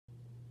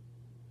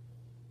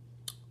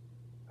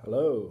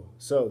Hello.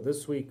 So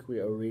this week we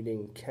are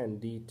reading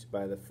Candide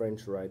by the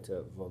French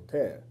writer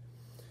Voltaire.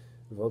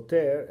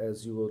 Voltaire,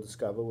 as you will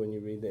discover when you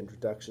read the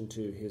introduction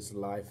to his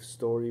life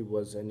story,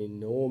 was an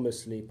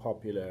enormously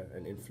popular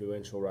and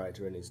influential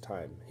writer in his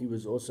time. He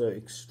was also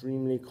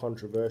extremely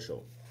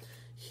controversial.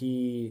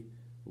 He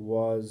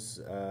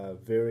was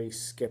very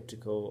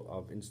skeptical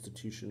of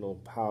institutional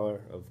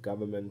power, of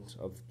government,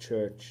 of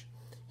church.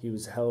 He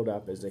was held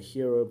up as a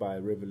hero by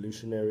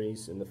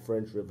revolutionaries in the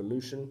French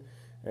Revolution,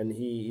 and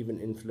he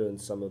even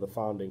influenced some of the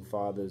founding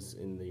fathers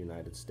in the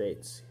United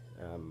States.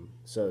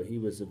 So he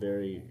was a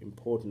very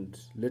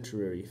important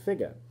literary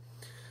figure.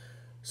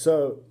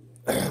 So,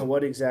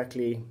 what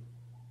exactly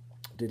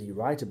did he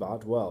write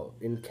about? Well,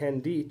 in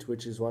Candide,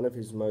 which is one of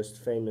his most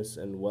famous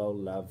and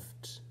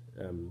well-loved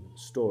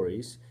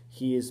stories,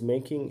 he is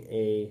making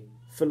a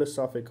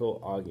philosophical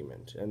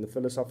argument. And the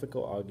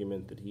philosophical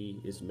argument that he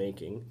is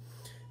making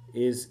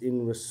is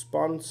in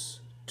response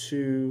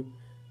to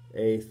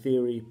a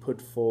theory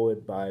put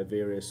forward by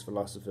various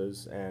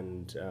philosophers,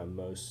 and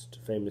most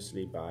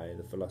famously by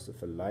the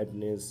philosopher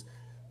Leibniz,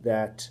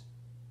 that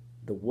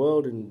the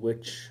world in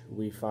which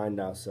we find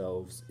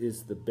ourselves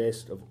is the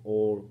best of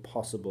all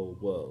possible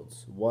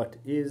worlds. What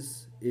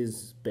is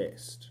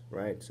best,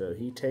 right? So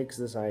he takes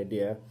this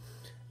idea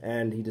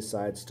and he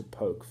decides to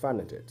poke fun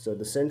at it. So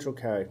the central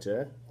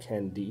character,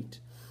 Candide,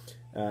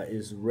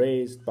 is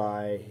raised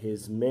by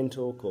his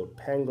mentor called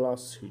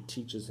Pangloss, who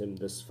teaches him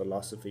this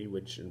philosophy,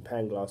 which in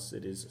Pangloss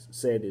it is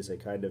said is a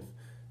kind of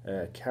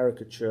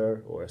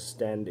caricature or a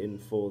stand-in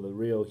for the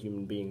real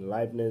human being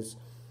Leibniz.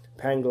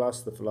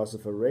 Pangloss, the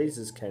philosopher,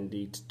 raises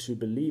Candide to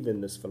believe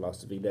in this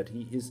philosophy, that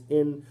he is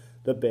in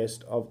the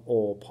best of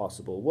all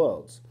possible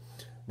worlds.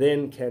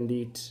 Then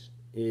Candide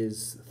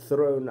is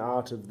thrown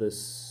out of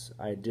this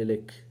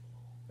idyllic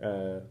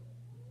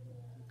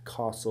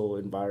castle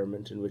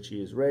environment in which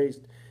he is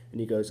raised, and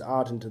he goes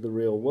out into the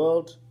real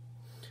world,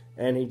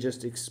 and he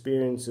just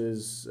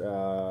experiences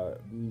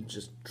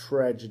just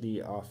tragedy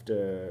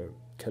after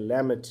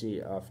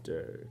calamity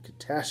after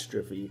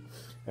catastrophe,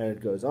 and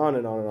it goes on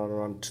and on and on and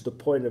on to the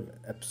point of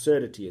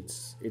absurdity.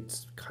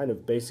 It's kind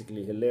of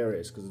basically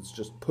hilarious because it's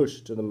just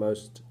pushed to the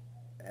most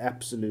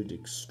absolute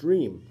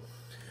extreme.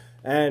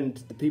 And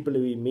the people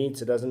who he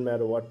meets, it doesn't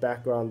matter what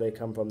background they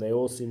come from, they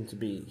all seem to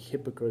be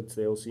hypocrites,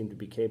 they all seem to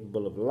be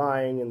capable of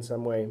lying in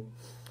some way.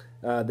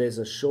 There's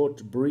a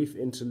short, brief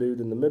interlude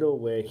in the middle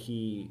where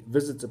he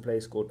visits a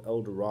place called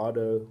El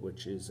Dorado,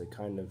 which is a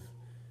kind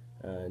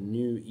of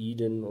New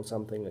Eden or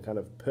something, a kind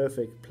of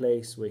perfect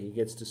place where he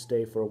gets to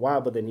stay for a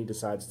while, but then he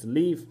decides to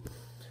leave.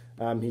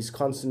 He's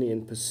constantly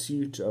in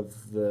pursuit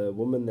of the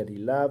woman that he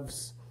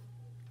loves,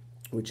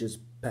 which is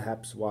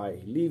perhaps why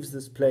he leaves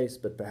this place,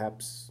 but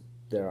perhaps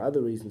there are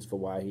other reasons for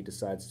why he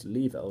decides to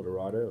leave El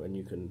Dorado, and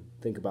you can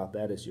think about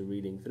that as you're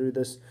reading through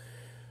this.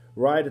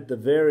 Right at the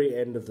very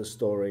end of the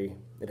story,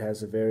 it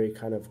has a very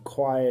kind of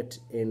quiet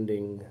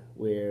ending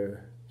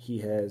where he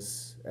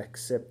has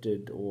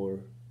accepted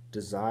or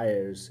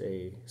desires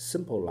a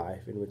simple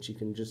life in which he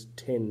can just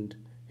tend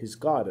his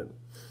garden.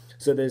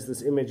 So there's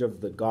this image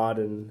of the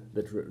garden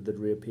that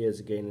reappears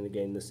again and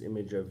again, this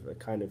image of a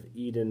kind of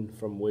Eden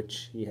from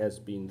which he has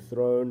been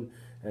thrown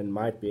and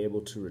might be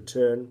able to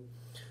return.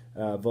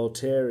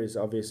 Voltaire is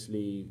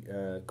obviously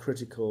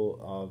critical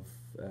of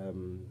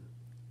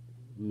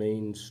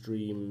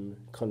mainstream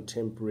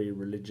contemporary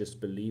religious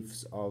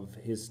beliefs of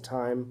his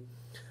time.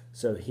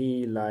 So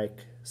he,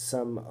 like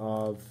some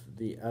of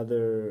the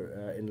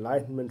other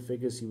Enlightenment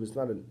figures, he was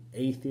not an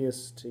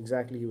atheist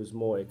exactly, he was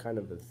more a kind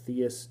of a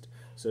theist.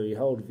 So he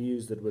held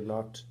views that were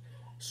not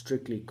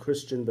strictly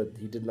Christian, but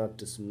he did not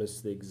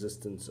dismiss the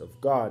existence of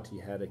God.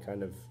 He had a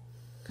kind of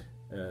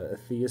a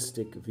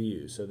theistic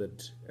view, so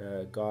that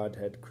God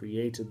had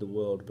created the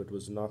world but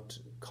was not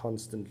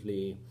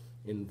constantly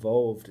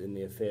involved in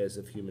the affairs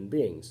of human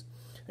beings.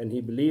 And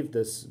he believed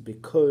this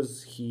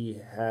because he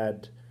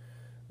had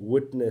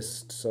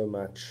witnessed so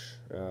much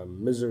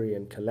misery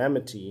and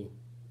calamity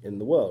in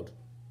the world.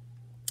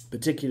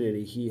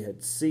 Particularly, he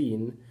had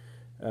seen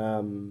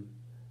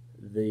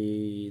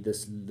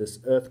this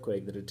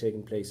earthquake that had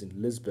taken place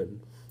in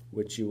Lisbon,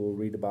 which you will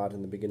read about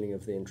in the beginning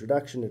of the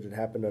introduction. It had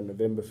happened on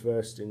November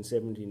 1st in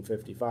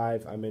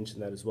 1755. I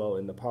mentioned that as well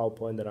in the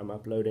PowerPoint that I'm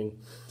uploading,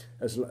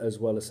 as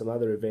well as some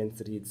other events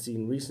that he had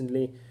seen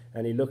recently.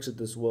 And he looked at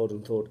this world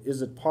and thought,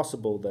 is it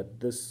possible that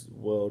this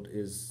world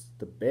is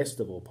the best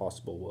of all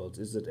possible worlds?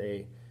 Is it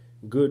a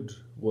good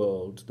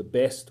world, the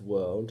best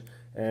world?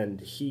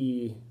 And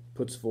he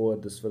puts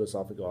forward this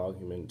philosophical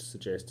argument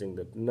suggesting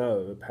that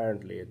no,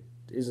 apparently it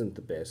isn't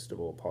the best of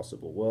all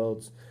possible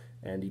worlds.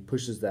 And he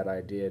pushes that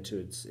idea to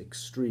its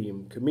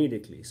extreme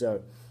comedically.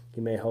 So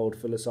he may hold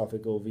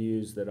philosophical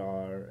views that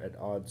are at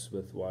odds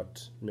with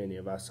what many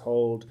of us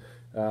hold,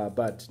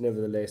 but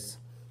nevertheless,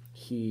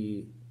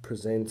 he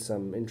presents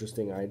some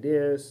interesting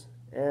ideas,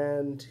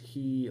 and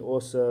he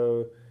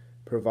also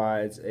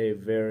provides a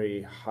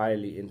very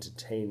highly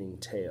entertaining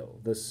tale.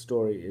 This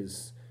story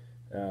is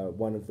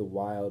one of the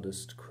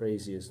wildest,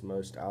 craziest,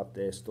 most out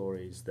there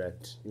stories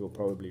that you'll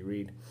probably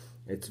read.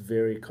 It's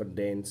very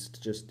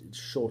condensed, just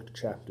short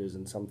chapters,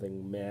 and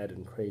something mad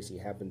and crazy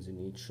happens in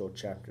each short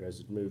chapter as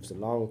it moves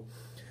along.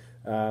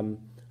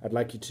 I'd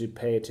like you to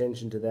pay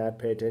attention to that,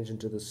 pay attention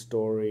to the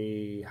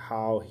story,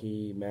 how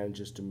he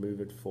manages to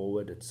move it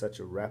forward at such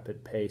a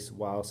rapid pace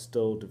while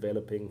still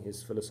developing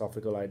his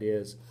philosophical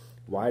ideas.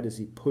 Why does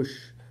he push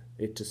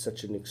it to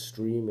such an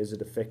extreme? Is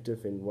it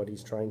effective in what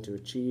he's trying to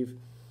achieve?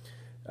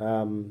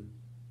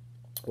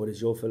 What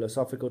is your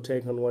philosophical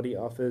take on what he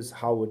offers?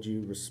 How would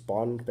you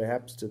respond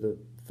perhaps to the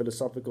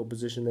philosophical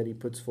position that he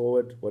puts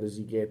forward? What does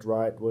he get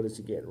right? What does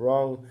he get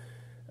wrong?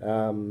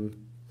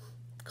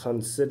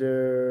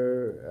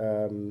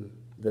 Consider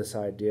this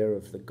idea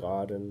of the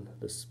garden,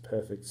 this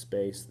perfect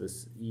space,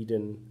 this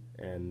Eden,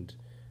 and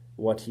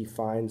what he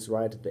finds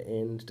right at the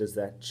end. Does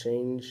that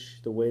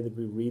change the way that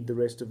we read the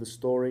rest of the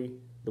story,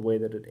 the way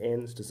that it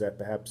ends? Does that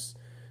perhaps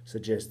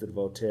suggest that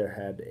Voltaire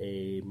had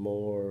a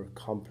more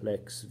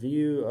complex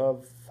view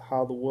of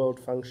how the world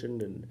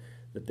functioned, and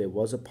that there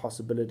was a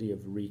possibility of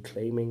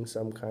reclaiming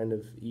some kind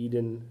of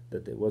Eden,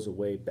 that there was a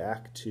way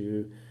back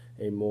to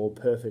a more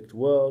perfect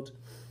world?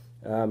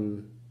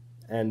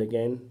 And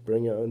again,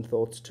 bring your own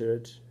thoughts to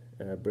it,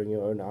 bring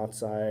your own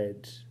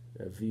outside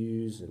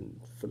views and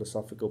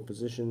philosophical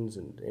positions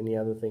and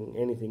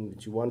anything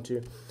that you want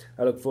to.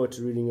 I look forward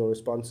to reading your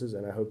responses,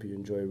 and I hope you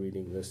enjoy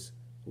reading this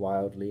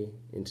wildly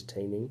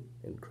entertaining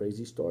and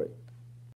crazy story.